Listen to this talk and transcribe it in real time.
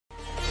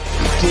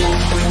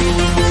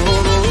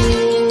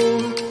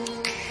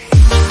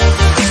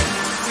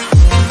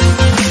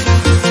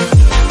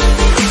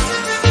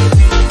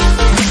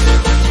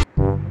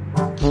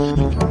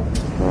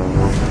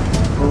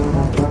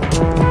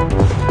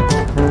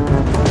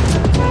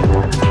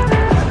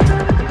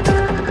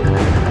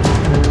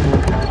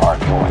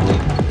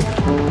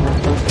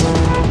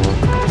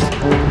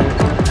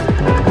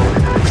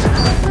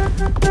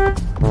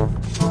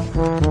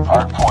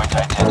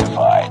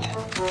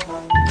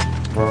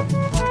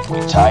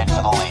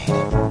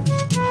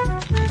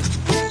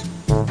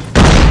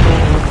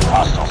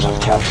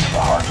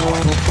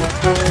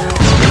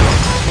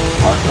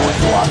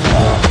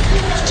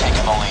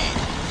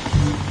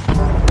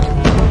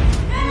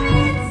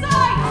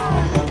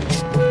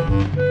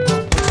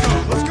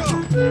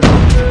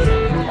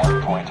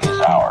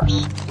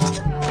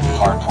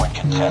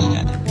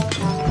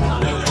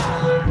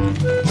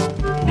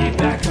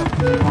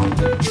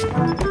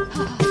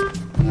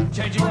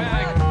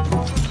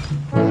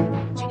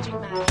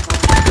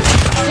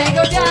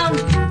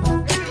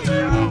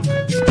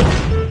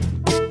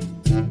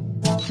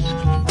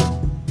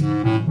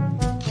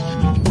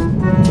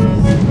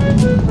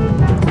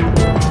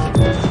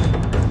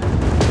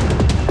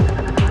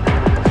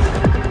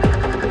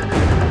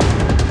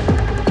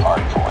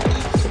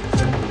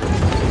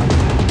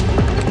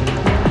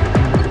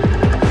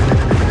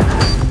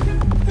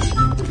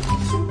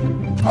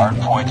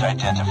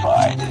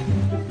Identified.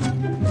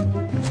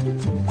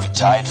 We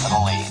tied for the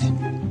lead.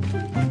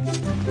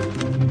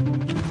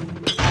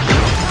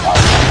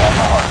 Hostiles have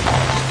the hardpoint.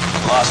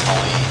 Lost the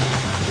lead.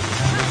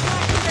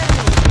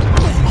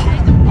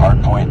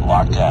 Hardpoint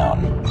locked down.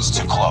 It's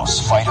too close.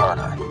 Fight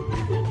harder.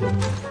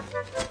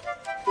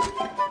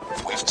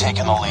 We've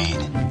taken the lead.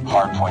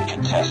 Hardpoint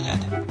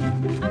contested.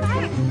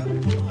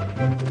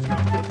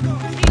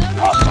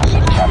 Hostiles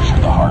have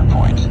captured the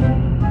hardpoint.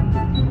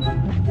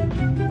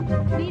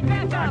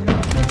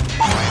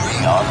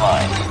 UAV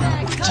online.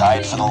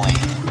 Tied for the lead.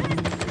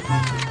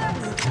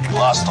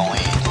 Lost the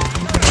lead.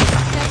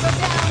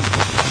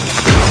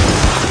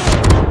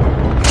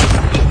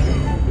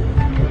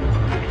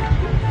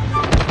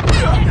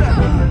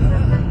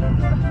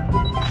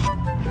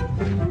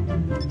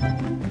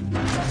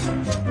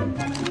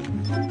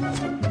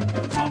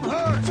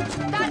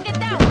 Target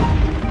down.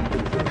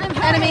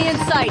 Enemy in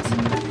sight.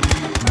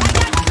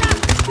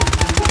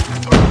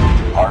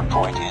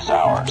 Hardpoint is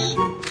ours.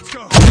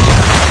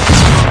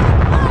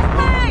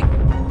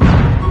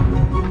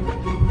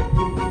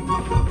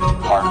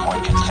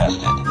 Hardpoint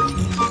contested.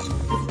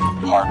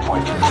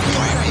 Hardpoint contested.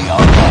 UAV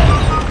online.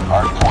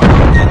 Hardpoint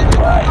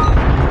identified.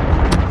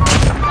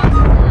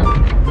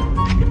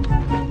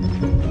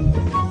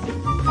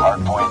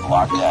 Hardpoint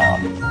locked down.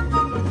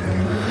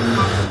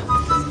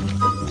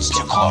 It's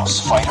too close.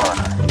 Fight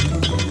harder.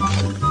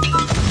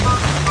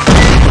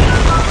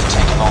 We've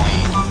taken the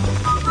lead.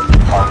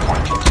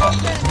 Hardpoint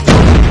contested.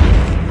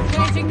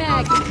 Changing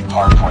mag.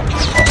 Hardpoint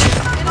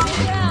contested. Enemy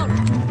down.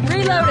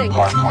 Reloading.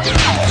 Hardpoint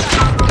contested.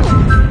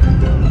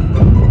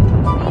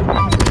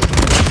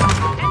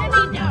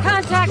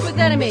 Contact with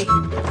enemy.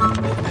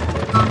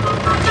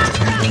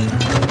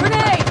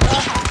 Grenade.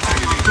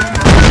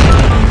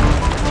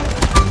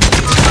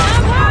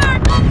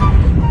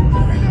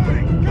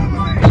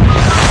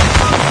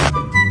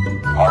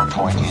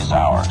 Hardpoint is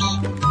ours.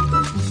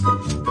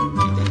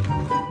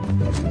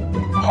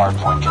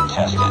 Hardpoint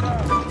contested.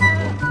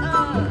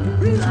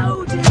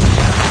 Reloading.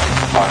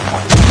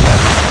 Hardpoint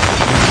contested.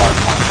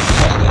 Hardpoint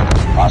contested.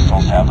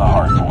 Hostiles have the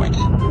hardpoint.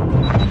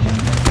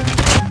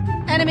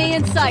 Enemy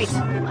in sight.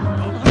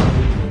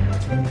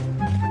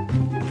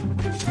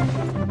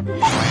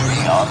 UAV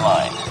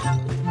online.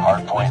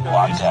 Hardpoint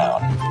locked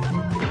down.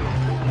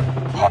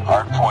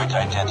 Hardpoint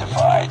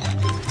identified.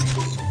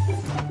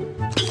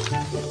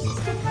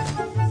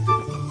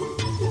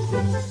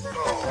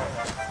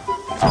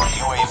 Our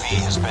UAV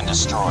has been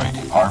destroyed.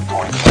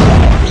 Hardpoint is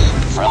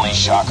ours. Friendly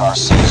Shock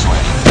RC is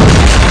ready.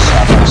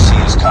 Shock RC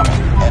is coming.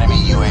 Enemy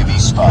UAV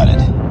spotted.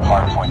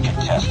 Hardpoint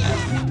contested.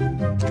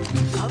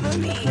 Cover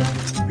me.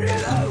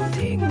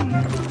 Reloading.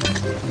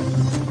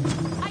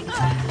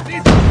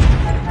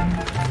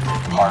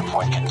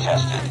 Hardpoint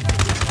contested.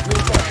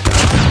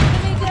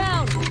 Enemy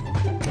down.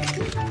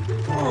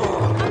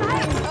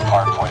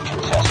 Hardpoint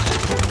contested.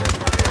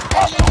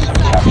 Hostiles have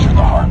captured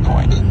the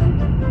hardpoint.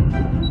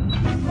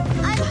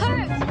 I'm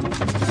hurt.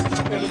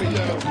 Enemy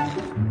down.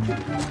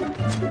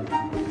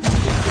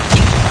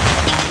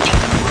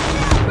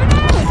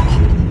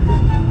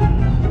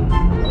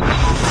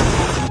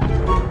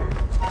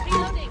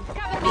 Reloading.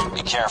 Cover me.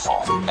 Be careful.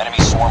 Enemy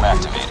swarm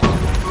activated.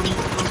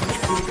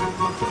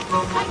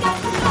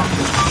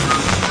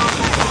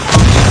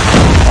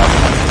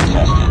 Hardpoint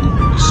contested.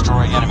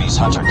 Destroy enemy's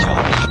hunter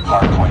killer.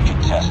 Hardpoint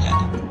contested.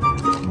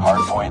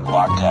 Hardpoint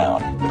locked down.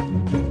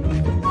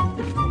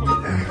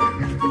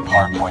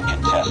 Hardpoint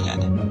contested.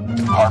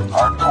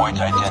 Hardpoint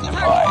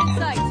identified.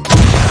 Sight.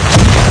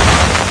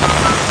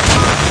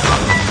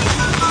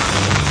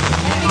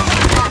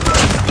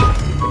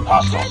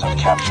 Hostiles have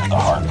captured the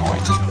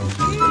hardpoint.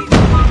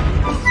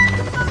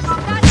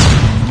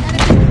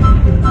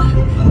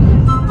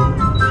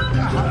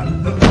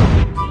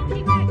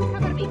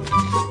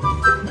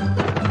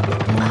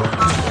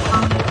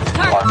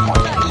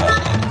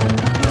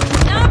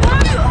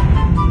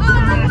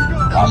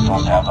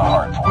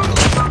 hardpoint.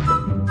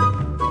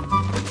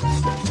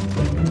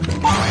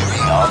 UAV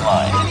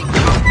online.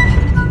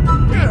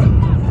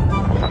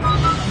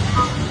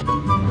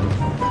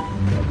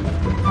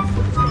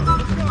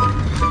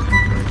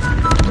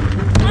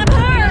 I'm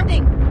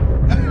hurting!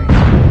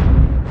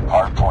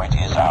 Hardpoint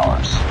is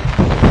ours.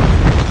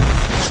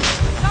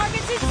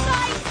 Target's in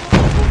sight!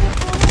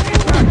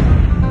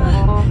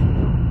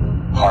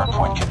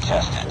 Hardpoint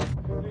contested.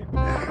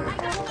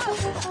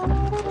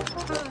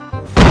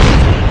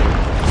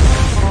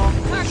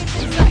 Target's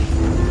in sight!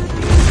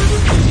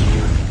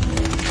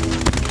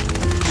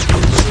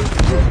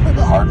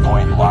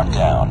 Hardpoint locked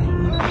down.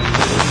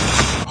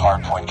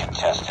 Hardpoint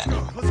contested.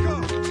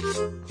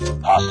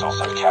 Hostiles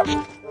have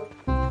captured.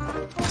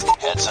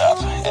 Heads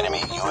up. Enemy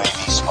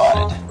UAV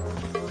spotted.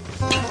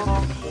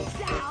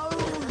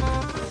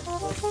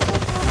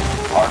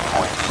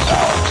 Hardpoint is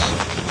ours.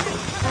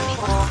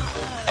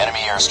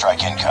 Enemy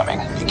airstrike incoming.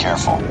 Be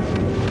careful.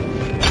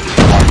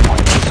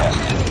 Hardpoint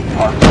contested.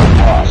 Hardpoint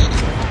lost.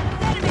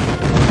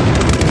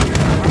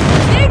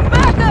 Need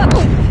backup!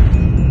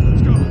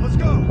 Let's go.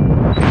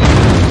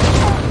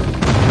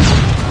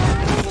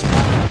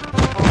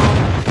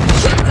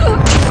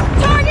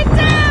 Target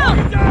down!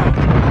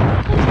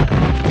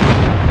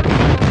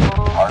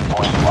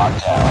 Hardpoint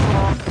locked down.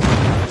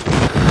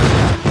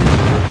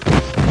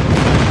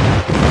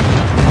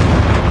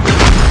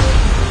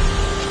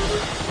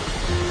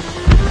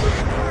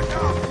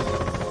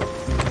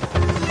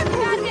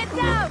 Target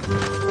down!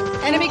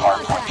 Enemy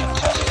Hardpoint contact!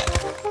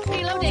 contested.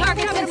 Reloading!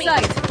 Target's in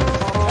sight!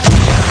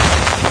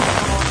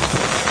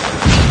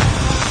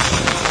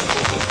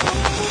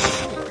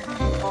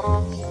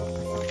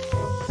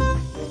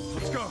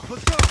 Let's go.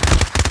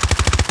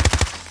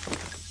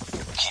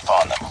 Keep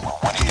on them. We're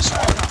winning this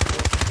one.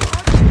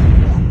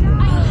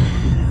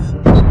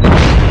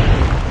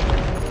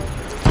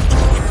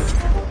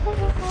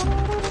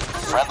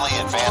 Friendly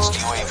advanced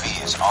UAV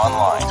is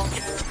online.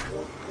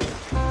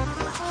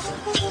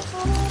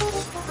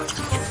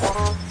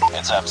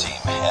 Heads up, team.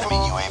 Enemy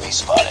UAV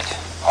spotted.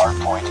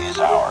 Hardpoint is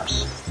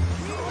ours.